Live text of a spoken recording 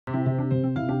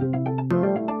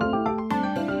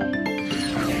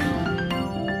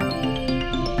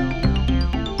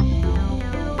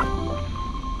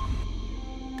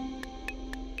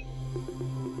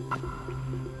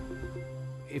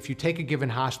you take a given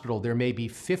hospital, there may be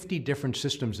 50 different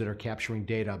systems that are capturing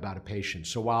data about a patient.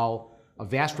 So while a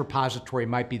vast repository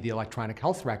might be the electronic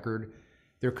health record,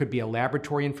 there could be a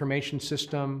laboratory information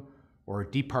system or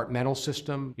a departmental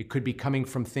system. It could be coming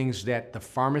from things that the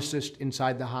pharmacist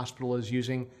inside the hospital is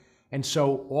using. And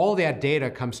so all that data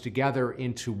comes together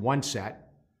into one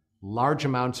set, large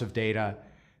amounts of data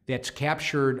that's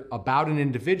captured about an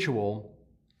individual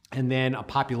and then a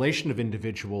population of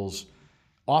individuals,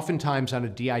 oftentimes on a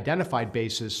de-identified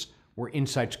basis where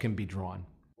insights can be drawn.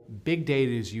 Big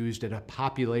data is used at a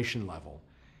population level.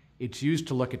 It's used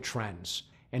to look at trends.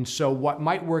 And so what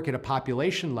might work at a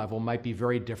population level might be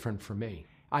very different for me.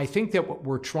 I think that what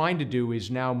we're trying to do is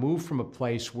now move from a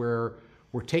place where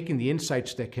we're taking the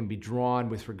insights that can be drawn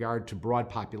with regard to broad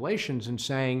populations and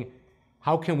saying,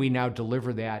 how can we now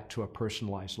deliver that to a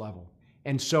personalized level?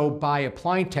 And so by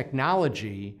applying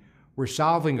technology, we're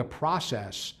solving a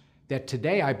process that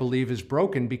today I believe is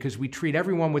broken because we treat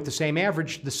everyone with the same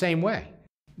average the same way.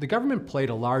 The government played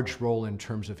a large role in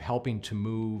terms of helping to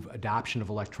move adoption of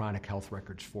electronic health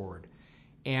records forward.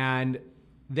 And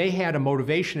they had a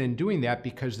motivation in doing that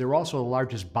because they're also the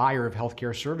largest buyer of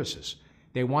healthcare services.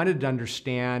 They wanted to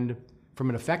understand, from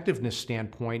an effectiveness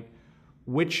standpoint,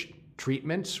 which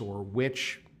treatments or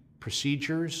which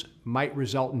procedures might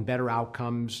result in better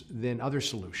outcomes than other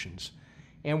solutions.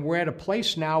 And we're at a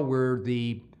place now where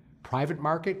the private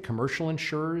market, commercial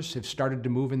insurers have started to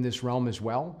move in this realm as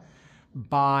well.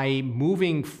 By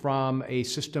moving from a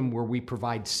system where we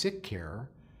provide sick care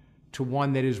to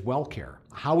one that is well care.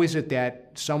 How is it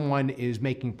that someone is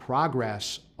making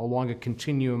progress along a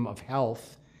continuum of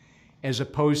health as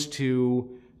opposed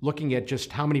to looking at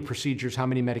just how many procedures, how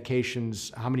many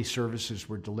medications, how many services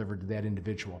were delivered to that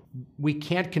individual? We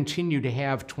can't continue to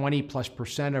have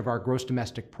 20+% of our gross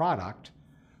domestic product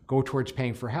go towards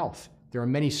paying for health. There are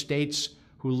many states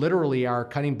who literally are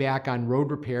cutting back on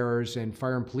road repairs and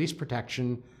fire and police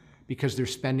protection because they're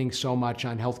spending so much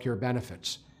on healthcare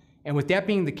benefits. And with that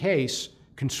being the case,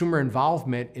 consumer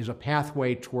involvement is a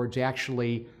pathway towards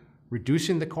actually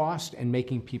reducing the cost and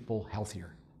making people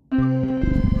healthier.